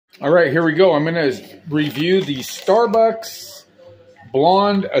All right, here we go. I'm going to review the Starbucks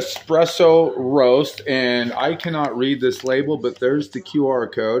Blonde Espresso Roast, and I cannot read this label, but there's the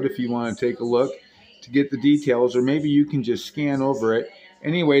QR code if you want to take a look to get the details, or maybe you can just scan over it.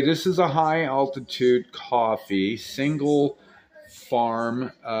 Anyway, this is a high-altitude coffee, single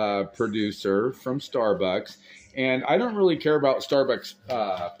farm producer from Starbucks. And I don't really care about Starbucks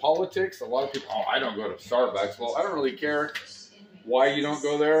politics. A lot of people, oh, I don't go to Starbucks. Well, I don't really care why you don't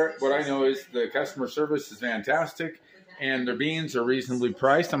go there. What I know is the customer service is fantastic and their beans are reasonably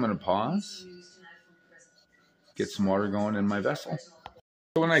priced. I'm going to pause, get some water going in my vessel.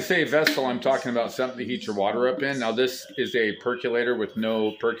 So when I say vessel, I'm talking about something to heat your water up in. Now this is a percolator with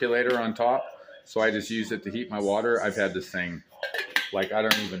no percolator on top. So I just use it to heat my water. I've had this thing like I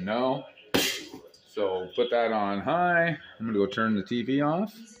don't even know. So put that on high. I'm going to go turn the TV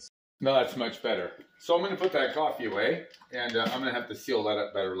off. No, that's much better. So I'm going to put that coffee away, and I'm going to have to seal that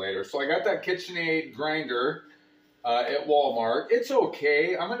up better later. So I got that KitchenAid grinder at Walmart. It's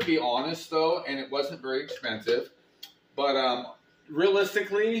okay. I'm going to be honest, though, and it wasn't very expensive. But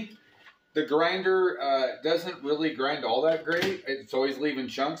realistically, the grinder doesn't really grind all that great. It's always leaving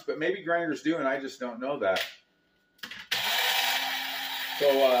chunks, but maybe grinders do, and I just don't know that. So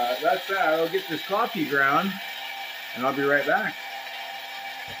that's that. I'll get this coffee ground, and I'll be right back.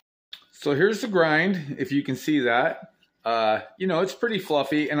 So here's the grind, if you can see that. You know, it's pretty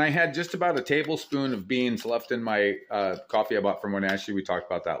fluffy, and I had just about a tablespoon of beans left in my coffee I bought from Wenatchee. We talked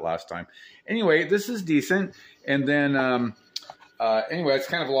about that last time. Anyway, this is decent. And then, anyway, it's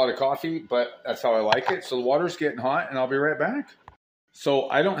kind of a lot of coffee, but that's how I like it. So the water's getting hot, and I'll be right back. So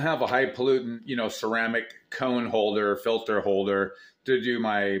I don't have a high pollutant, you know, ceramic cone holder, filter holder to do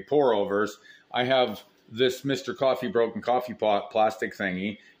my pour overs. I have this Mr. Coffee Broken Coffee Pot plastic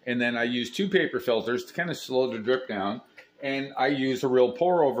thingy. And then I use 2 paper filters to kind of slow the drip down. And I use a real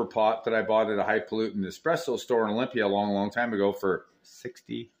pour over pot that I bought at a high pollutant espresso store in Olympia a long time ago for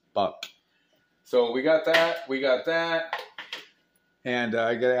 $60. So we got that, And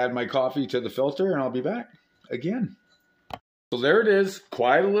I got to add my coffee to the filter, and I'll be back again. So there it is,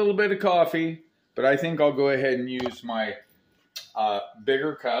 quite a little bit of coffee, but I think I'll go ahead and use my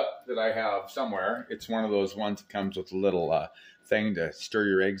bigger cup that I have somewhere. It's one of those ones that comes with a little thing to stir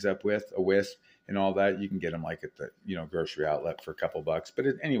your eggs up with, a whisk and all that. You can get them like at the grocery outlet for a couple bucks. But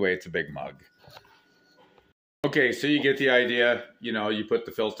anyway, it's a big mug. Okay, so you get the idea. You know, you put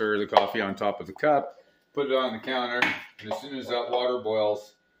the filter, the coffee on top of the cup, put it on the counter, and as soon as that water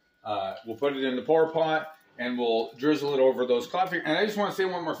boils, we'll put it in the pour pot and we'll drizzle it over those coffee. And I just want to say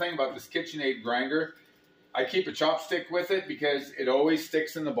one more thing about this KitchenAid grinder. I keep a chopstick with it because it always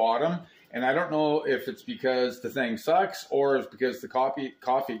sticks in the bottom. And I don't know if it's because the thing sucks or it's because the coffee,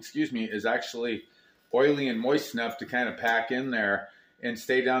 is actually oily and moist enough to kind of pack in there and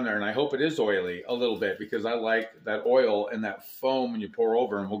stay down there. And I hope it is oily a little bit because I like that oil and that foam when you pour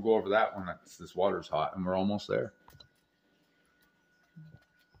over. And we'll go over that when this water's hot and we're almost there.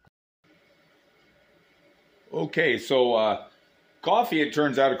 Okay, so coffee, it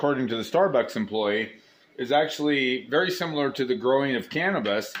turns out, according to the Starbucks employee, is actually very similar to the growing of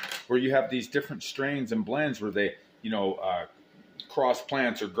cannabis, where you have these different strains and blends where they, cross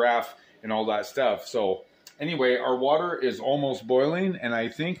plants or graft and all that stuff. So anyway, our water is almost boiling, and I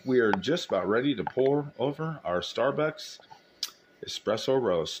think we are just about ready to pour over our Starbucks espresso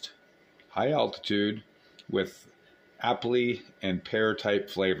roast, high altitude with apple and pear type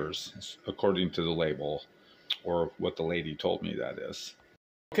flavors, according to the label, or what the lady told me that is.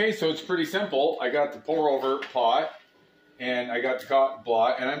 Okay, so it's pretty simple. I got the pour over pot and I got the cotton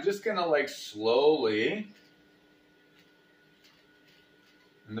blot, and I'm just gonna like slowly.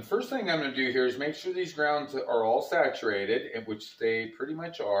 And the first thing I'm gonna do here is make sure these grounds are all saturated, which they pretty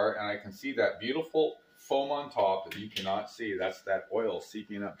much are, and I can see that beautiful foam on top that you cannot see. That's that oil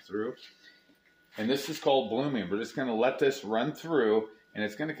seeping up through. And this is called blooming. We're just gonna let this run through, and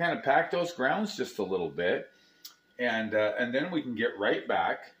it's gonna kind of pack those grounds just a little bit. And then we can get right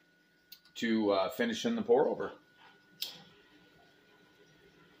back to finishing the pour over.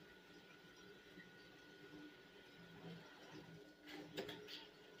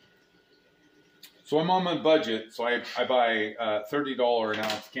 So I'm on my budget, so I buy $30 an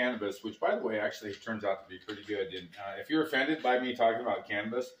ounce cannabis, which, by the way, actually turns out to be pretty good. And if you're offended by me talking about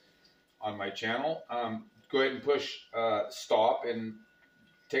cannabis on my channel, go ahead and push stop and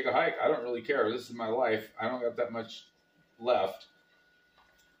take a hike. I don't really care. This is my life. I don't got that much left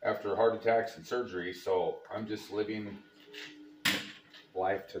after heart attacks and surgery, so I'm just living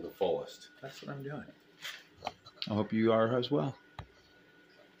life to the fullest. That's what I'm doing. I hope you are as well.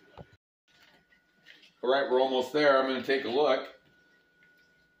 All right, we're almost there. I'm going to take a look.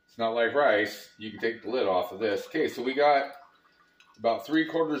 It's not like rice. You can take the lid off of this. Okay, so we got about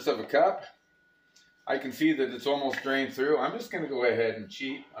 3/4 of a cup. I can see that it's almost drained through. I'm just going to go ahead and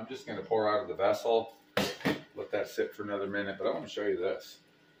cheat. I'm just going to pour out of the vessel. Let that sit for another minute, but I want to show you this.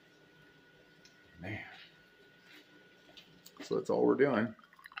 Man. So that's all we're doing.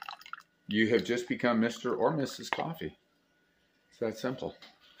 You have just become Mr. or Mrs. Coffee. It's that simple.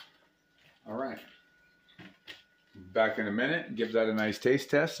 All right. Back in a minute, give that a nice taste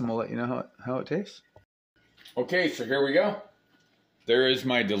test, and we'll let you know how it tastes. Okay, so here we go. There is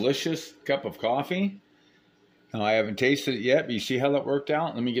my delicious cup of coffee. Now, I haven't tasted it yet, but you see how that worked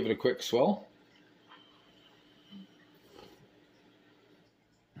out? Let me give it a quick swill.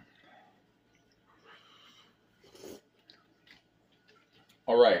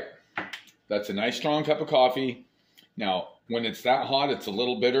 All right, that's a nice strong cup of coffee. Now, when it's that hot, it's a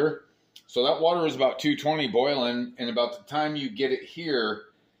little bitter. So that water is about 220 boiling, and about the time you get it here,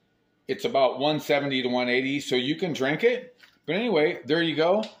 it's about 170 to 180, so you can drink it. But anyway, there you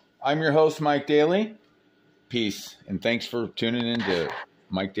go. I'm your host, Mike Dailey. Peace, and thanks for tuning in to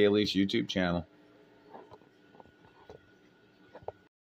Mike Dailey's YouTube channel.